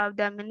bottom of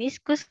the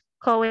meniscus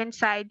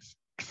coincides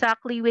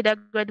exactly with the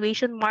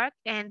graduation mark,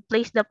 and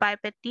place the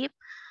pipette tip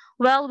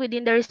well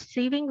within the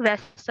receiving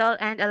vessel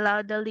and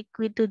allow the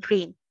liquid to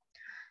drain.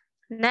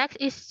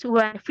 Next is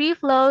when free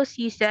flow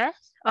ceases,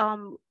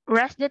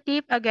 rest the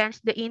tip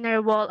against the inner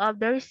wall of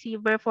the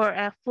receiver for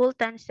a full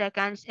 10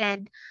 seconds,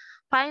 and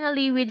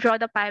finally withdraw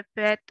the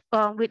pipette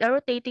with a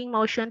rotating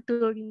motion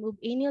to remove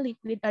any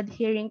liquid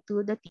adhering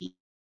to the tip.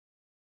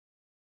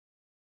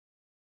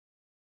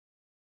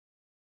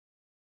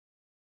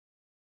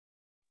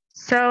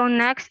 So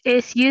next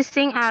is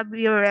using a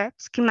burette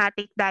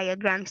schematic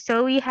diagram.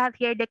 So we have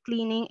here the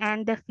cleaning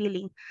and the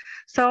filling.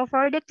 So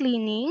for the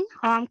cleaning,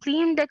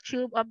 clean the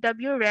tube of the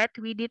burette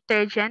with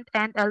detergent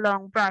and a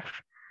long brush.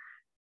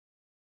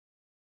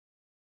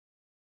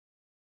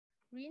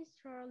 Rinse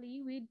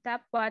thoroughly with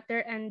tap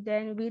water and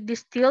then with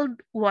distilled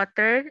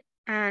water,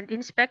 and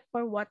inspect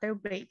for water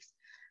breaks.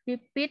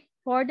 Repeat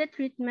for the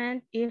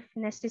treatment if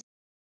necessary.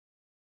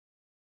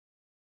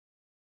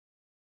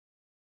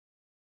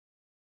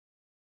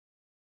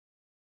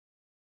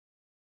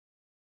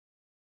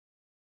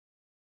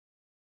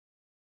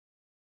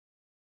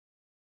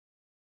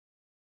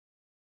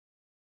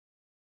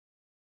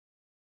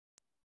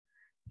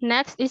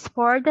 Next is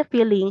for the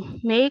filling.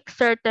 Make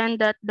certain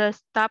that the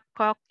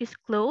stopcock is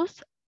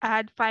closed.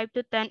 Add 5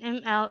 to 10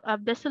 ml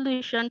of the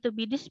solution to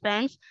be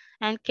dispensed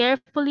and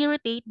carefully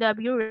rotate the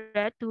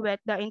burette to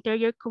wet the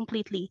interior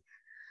completely.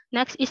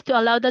 Next is to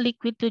allow the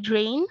liquid to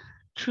drain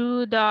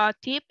through the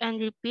tip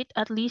and repeat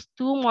at least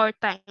 2 more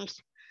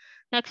times.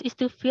 Next is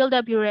to fill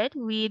the burette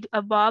with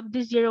above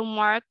the zero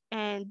mark,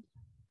 and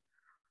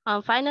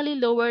finally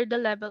lower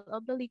the level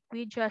of the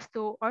liquid just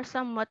to or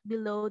somewhat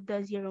below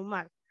the zero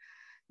mark.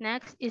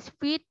 Next is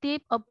free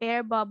tip of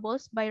air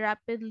bubbles by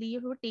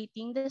rapidly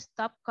rotating the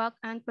stopcock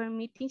and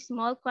permitting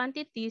small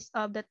quantities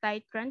of the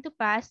tight current to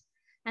pass.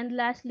 And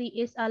lastly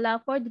is allow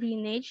for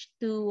drainage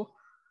to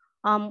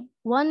 1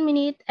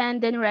 minute,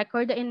 and then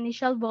record the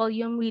initial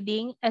volume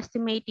reading,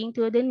 estimating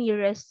to the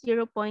nearest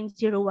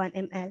 0.01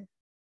 ml.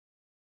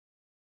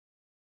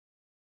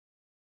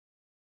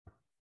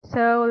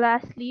 So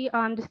lastly,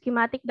 the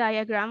schematic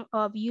diagram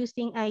of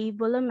using a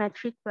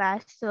volumetric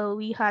flask. So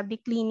we have the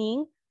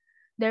cleaning,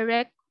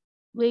 direct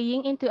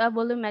weighing into a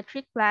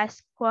volumetric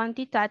flask,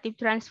 quantitative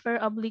transfer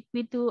of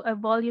liquid to a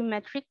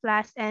volumetric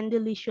flask, and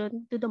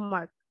dilution to the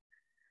mark.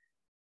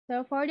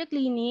 So for the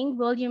cleaning,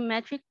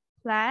 volumetric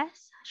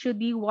flasks should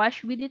be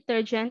washed with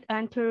detergent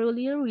and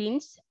thoroughly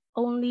rinsed.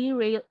 Only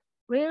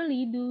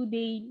rarely do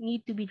they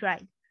need to be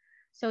dried.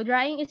 So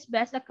drying is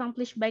best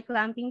accomplished by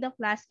clamping the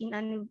flask in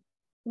an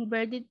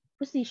inverted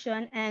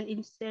position, and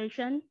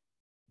insertion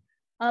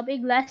of a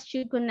glass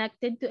tube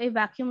connected to a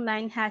vacuum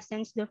line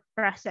hastens the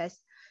process.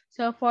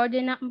 So for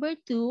the number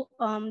two,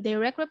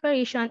 direct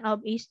preparation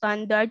of a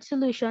standard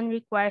solution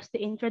requires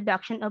the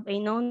introduction of a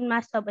known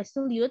mass of a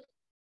solute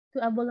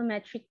to a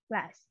volumetric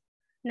flask.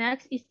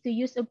 Next is to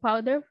use a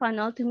powder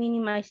funnel to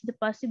minimize the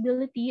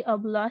possibility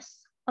of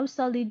loss of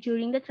solid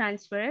during the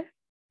transfer.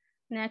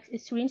 Next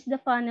is rinse the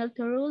funnel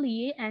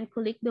thoroughly and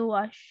collect the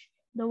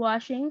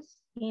washings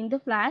in the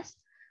flask.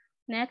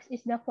 Next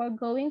is the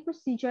foregoing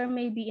procedure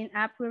may be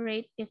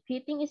inaccurate if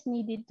heating is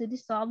needed to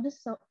dissolve the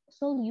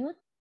solute.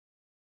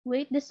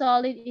 Weight the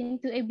solid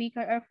into a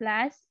beaker or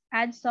flask,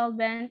 add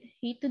solvent,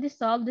 heat to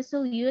dissolve the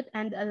solute,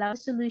 and allow the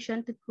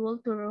solution to cool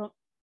to room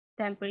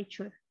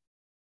temperature.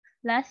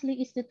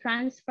 Lastly is to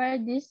transfer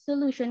this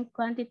solution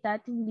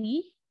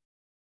quantitatively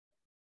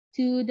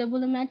to the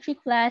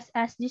volumetric flask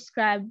as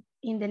described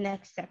in the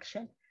next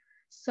section.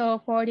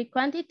 So for the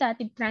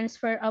quantitative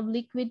transfer of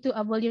liquid to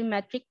a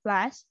volumetric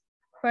flask,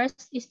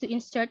 first is to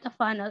insert a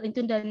funnel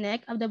into the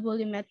neck of the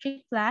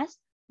volumetric flask.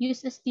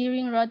 Use a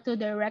steering rod to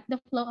direct the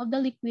flow of the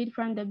liquid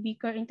from the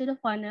beaker into the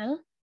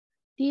funnel.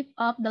 Tip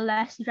up the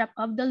last drop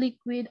of the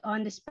liquid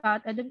on the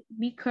spout of the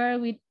beaker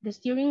with the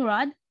steering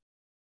rod.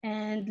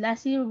 And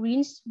lastly,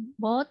 rinse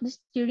both the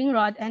steering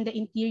rod and the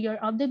interior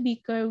of the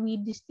beaker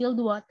with distilled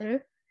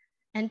water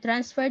and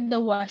transfer the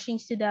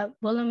washings to the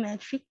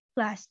volumetric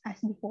flask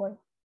as before.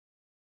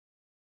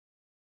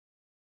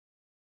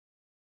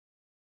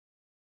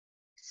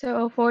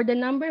 So for the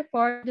number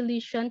 4,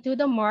 dilution to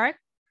the mark.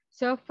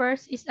 So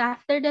first is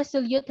after the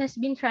solute has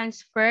been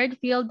transferred,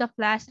 fill the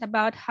flask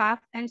about half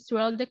and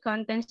swirl the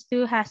contents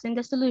to hasten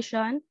the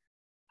solution.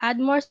 Add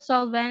more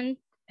solvent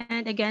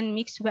and again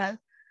mix well.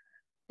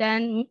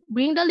 Then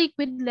bring the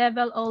liquid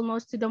level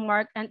almost to the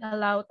mark and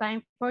allow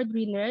time for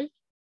drainage.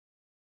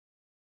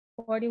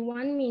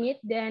 41 minutes,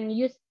 then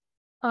use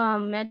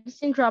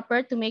medicine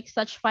dropper to make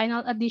such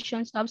final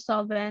additions of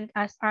solvent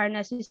as are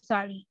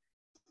necessary.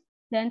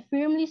 Then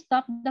firmly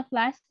stop the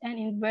flask and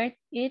invert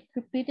it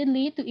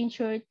repeatedly to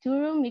ensure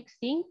thorough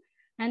mixing.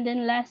 And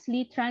then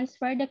lastly,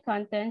 transfer the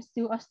contents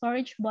to a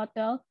storage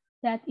bottle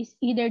that is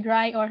either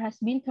dry or has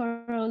been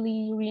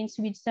thoroughly rinsed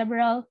with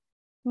several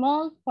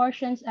small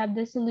portions of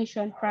the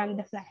solution from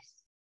the flask.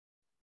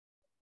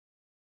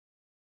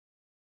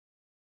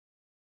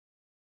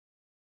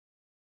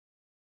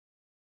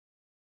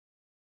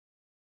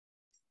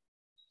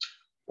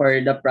 For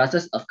the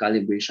process of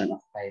calibration of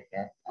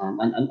pipette,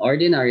 an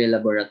ordinary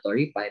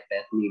laboratory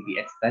pipette may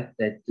be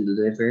expected to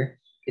deliver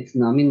its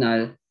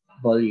nominal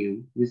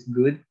volume with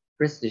good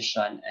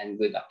precision and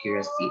good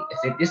accuracy.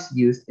 If it is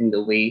used in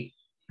the way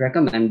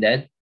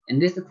recommended, in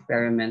this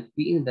experiment,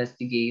 we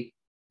investigate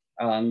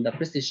the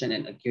precision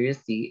and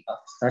accuracy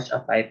of such a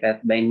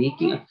pipette by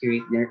making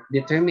accurate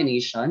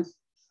determinations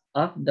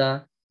of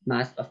the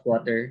mass of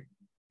water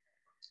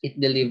it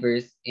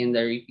delivers in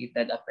the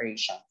repeated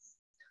operations.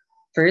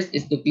 First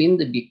is to clean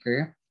the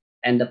beaker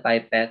and the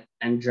pipette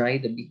and dry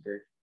the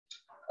beaker.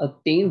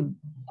 Obtain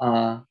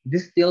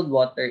distilled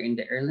water in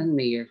the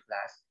Erlenmeyer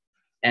flask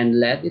and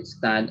let it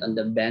stand on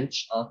the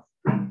bench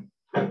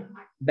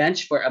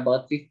for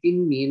about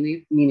 15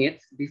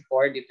 minutes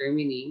before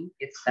determining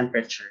its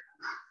temperature.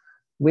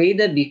 Weigh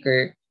the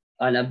beaker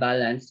on a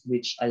balance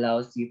which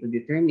allows you to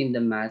determine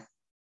the mass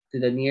to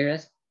the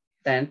nearest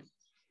tenth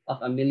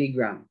of a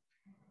milligram.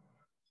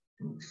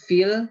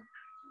 Fill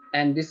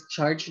and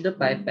discharge the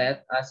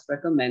pipette as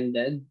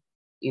recommended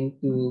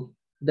into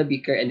the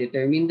beaker and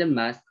determine the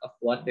mass of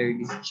water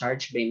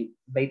discharged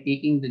by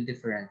taking the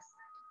difference.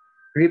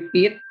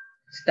 Repeat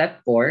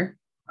step 4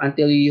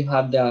 until you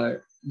have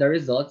the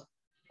results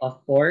of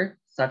 4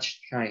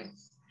 such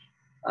trials.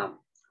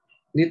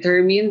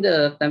 Determine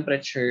the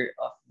temperature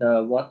of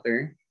the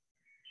water.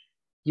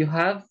 You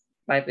have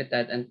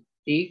pipetted and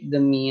take the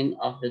mean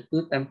of the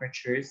two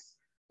temperatures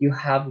you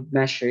have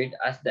measured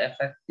as the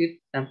effective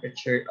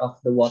temperature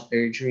of the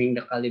water during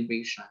the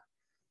calibration.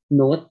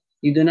 Note,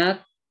 you do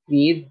not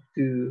need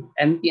to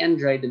empty and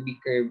dry the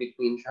beaker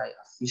between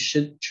trials. You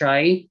should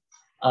try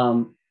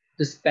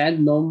to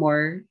spend no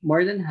more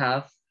than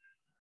half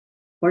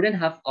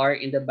hour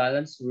in the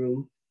balance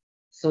room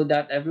so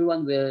that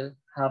everyone will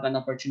have an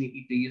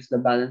opportunity to use the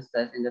balance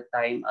test in the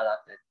time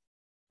allotted.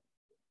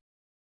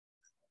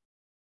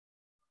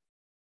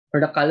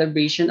 For the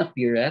calibration of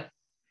burette,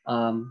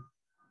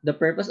 the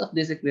purpose of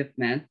this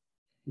equipment,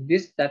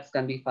 these steps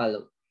can be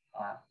followed.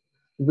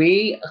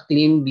 Weigh a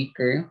clean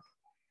dry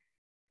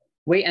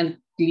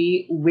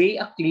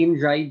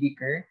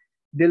beaker.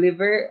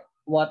 Deliver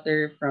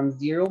water from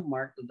 0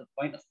 mark to the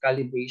point of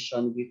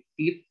calibration with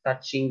feet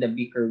touching the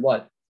beaker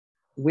wall.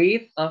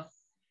 Weight of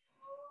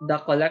the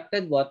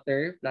collected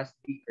water plus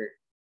beaker.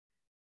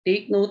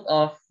 Take note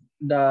of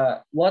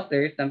the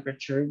water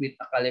temperature with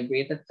a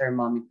calibrated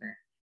thermometer.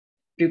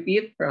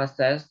 Repeat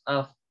process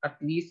of at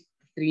least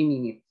 3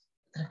 minutes,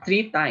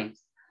 3 times.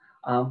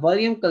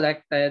 Volume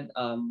collected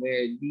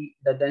where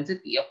the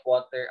density of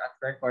water at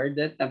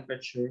recorded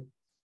temperature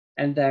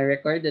and then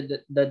record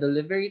the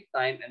delivery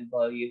time and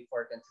volume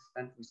for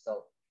consistent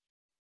result.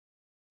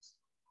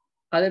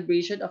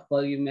 Calibration of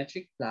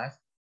volumetric flask.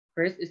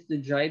 First is to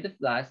dry the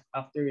flask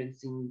after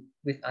rinsing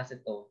with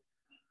acetone.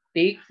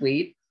 Take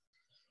weight,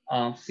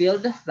 fill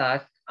the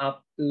flask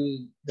up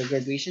to the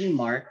graduation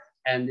mark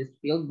and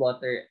distilled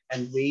water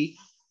and weigh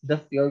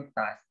the filled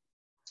flask.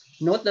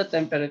 Note the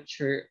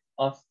temperature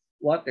of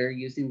water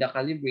using the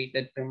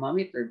calibrated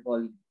thermometer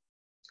volume.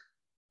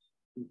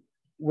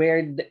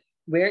 Where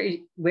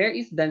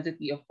is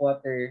density of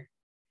water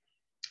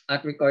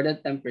at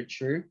recorded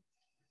temperature,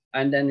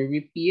 and then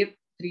repeat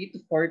 3 to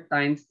 4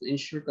 times to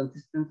ensure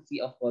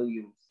consistency of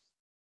volumes.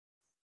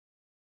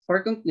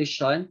 For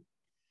conclusion,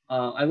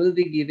 I will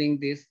be giving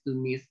this to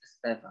Miss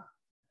Esteva.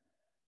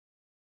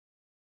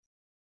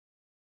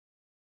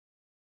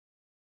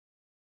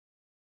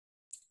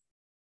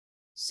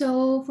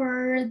 So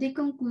for the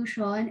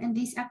conclusion and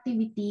this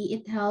activity,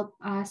 it helped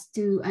us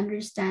to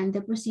understand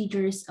the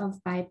procedures of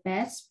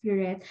pipettes,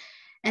 pipette,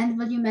 and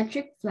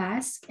volumetric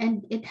flask,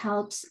 and it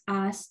helps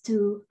us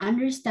to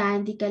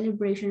understand the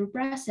calibration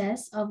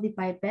process of the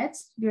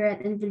pipettes,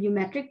 pipette, and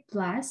volumetric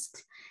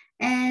flasks.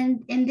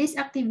 And in this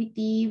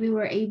activity, we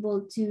were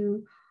able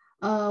to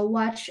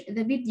watch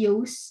the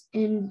videos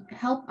and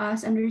help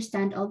us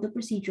understand all the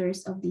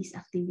procedures of this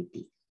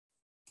activity.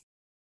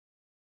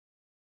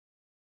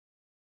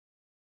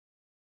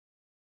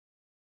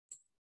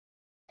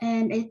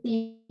 And I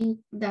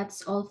think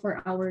that's all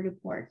for our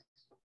report.